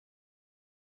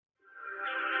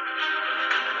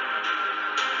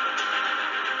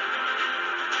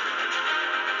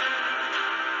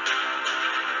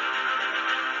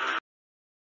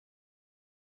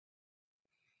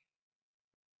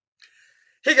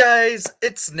Hey guys,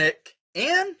 it's Nick,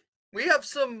 and we have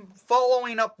some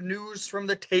following up news from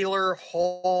the Taylor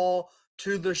Hall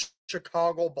to the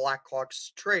Chicago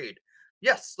Blackhawks trade.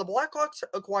 Yes, the Blackhawks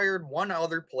acquired one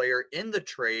other player in the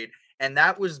trade, and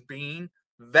that was being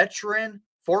veteran,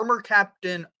 former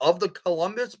captain of the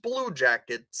Columbus Blue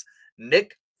Jackets,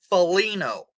 Nick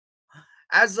Foligno.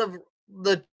 As of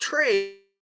the trade,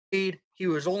 he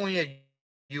was only a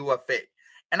UFA.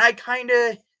 And I kind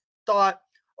of thought,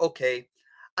 okay,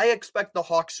 I expect the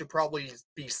Hawks to probably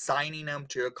be signing him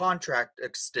to a contract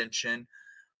extension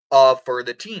for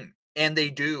the team. And they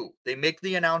do. They make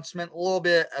the announcement a little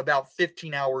bit about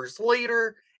 15 hours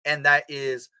later, and that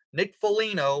is Nick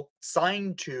Foligno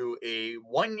signed to a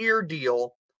 1 year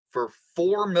deal for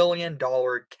 $4 million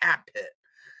cap hit.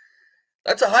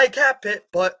 That's a high cap hit,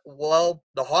 but, well,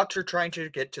 the Hawks are trying to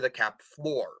get to the cap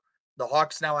floor. The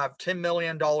Hawks now have $10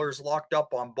 million locked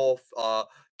up on both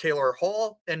Taylor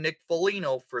Hall and Nick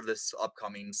Foligno for this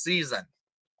upcoming season.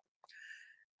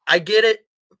 I get it.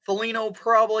 Foligno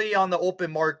probably on the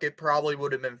open market probably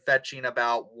would have been fetching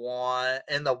about one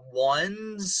in the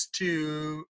ones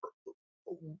to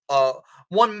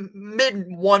one mid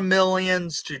 1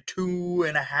 millions to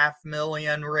 2.5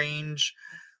 million range,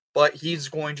 but he's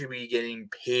going to be getting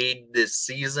paid this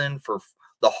season for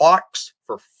the Hawks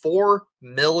for $4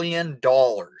 million.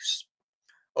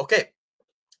 Okay,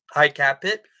 high cap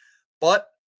hit, but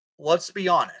let's be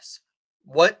honest.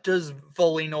 What does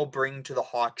Foligno bring to the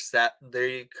Hawks that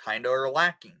they kind of are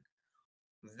lacking?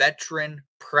 Veteran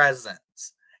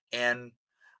presence and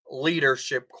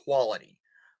leadership quality.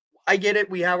 I get it.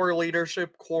 We have our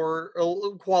leadership core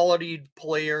quality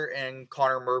player in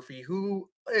Connor Murphy, who,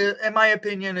 in my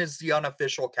opinion, is the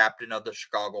unofficial captain of the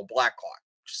Chicago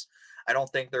Blackhawks. I don't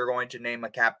think they're going to name a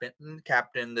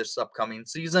captain this upcoming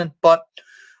season, but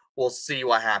we'll see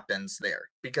what happens there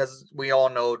because we all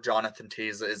know Jonathan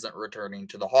Taza isn't returning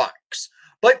to the Hawks.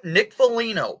 But Nick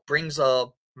Foligno brings a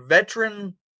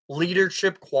veteran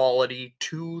leadership quality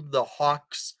to the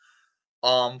Hawks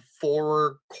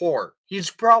forward core. He's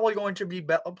probably going to be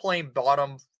playing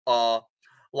bottom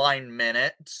line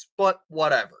minutes, but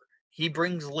whatever. He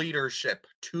brings leadership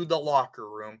to the locker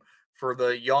room for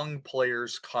the young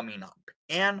players coming up.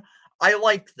 And I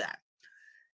like that.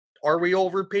 Are we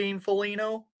overpaying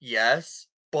Foligno? Yes.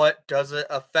 But does it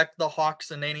affect the Hawks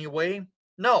in any way?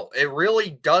 No, it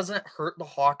really doesn't hurt the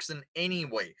Hawks in any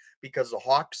way because the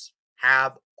Hawks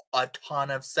have a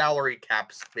ton of salary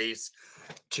cap space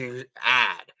to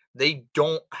add. They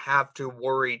don't have to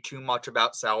worry too much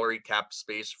about salary cap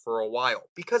space for a while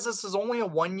because this is only a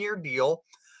 1 year deal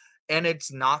and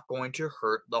it's not going to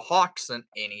hurt the Hawks in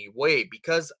any way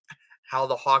because how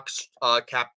the Hawks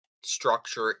cap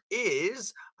structure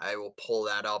is, I will pull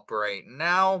that up right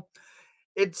now.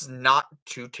 It's not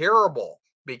too terrible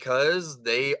because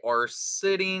they are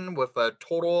sitting with a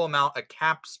total amount of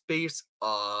cap space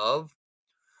of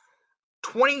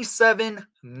 $27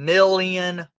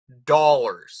 million.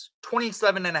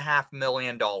 $27.5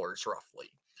 million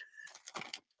roughly.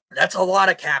 That's a lot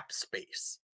of cap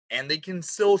space. And they can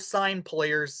still sign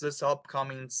players this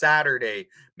upcoming Saturday.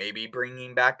 Maybe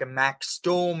bringing back a Max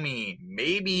Domi.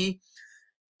 Maybe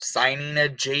signing a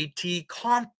JT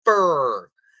Compher.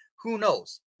 Who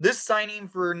knows? This signing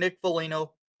for Nick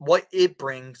Foligno, what it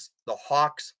brings, the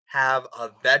Hawks have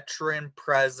a veteran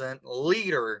present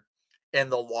leader in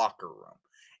the locker room.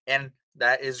 And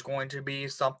that is going to be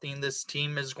something this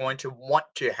team is going to want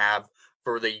to have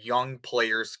for the young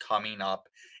players coming up.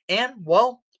 And,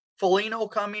 well, Foligno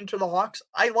coming to the Hawks,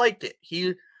 I like it.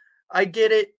 I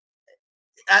get it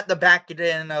at the back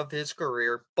end of his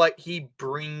career, but he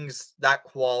brings that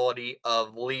quality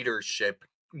of leadership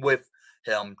with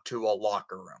him to a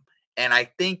locker room. And I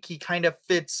think he kind of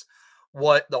fits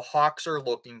what the Hawks are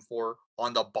looking for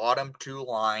on the bottom two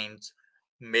lines.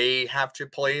 May have to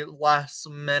play less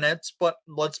minutes, but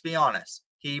let's be honest.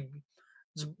 He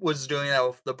was doing that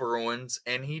with the Bruins,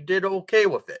 and he did okay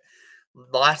with it.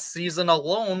 Last season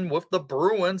alone with the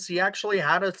Bruins, he actually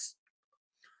had a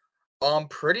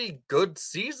pretty good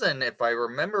season, if I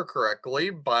remember correctly,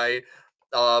 by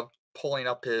pulling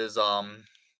up his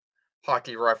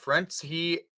hockey reference.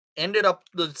 He ended up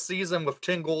the season with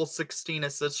 10 goals, 16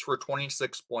 assists for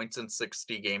 26 points in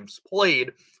 60 games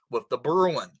played with the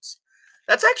Bruins.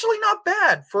 That's actually not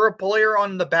bad for a player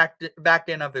on the back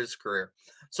end of his career.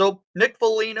 So Nick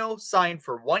Foligno signed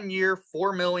for 1 year,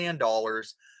 $4 million.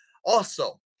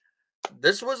 Also,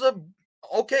 this was a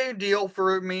okay deal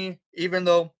for me, even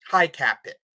though high cap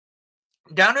it.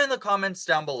 Down in the comments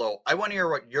down below, I want to hear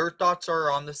what your thoughts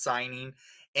are on the signing.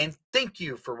 And thank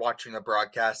you for watching the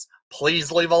broadcast.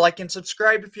 Please leave a like and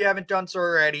subscribe if you haven't done so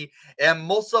already. And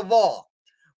most of all,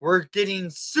 we're getting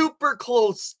super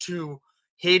close to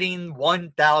hitting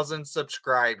 1,000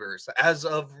 subscribers. As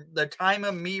of the time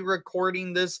of me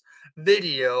recording this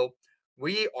video,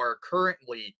 we are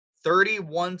currently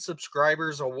 31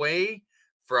 subscribers away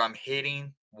from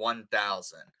hitting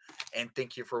 1,000. And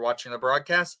thank you for watching the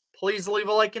broadcast. Please leave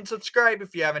a like and subscribe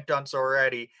if you haven't done so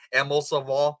already. And most of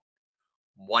all,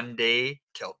 one day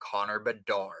till Connor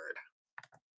Bedard.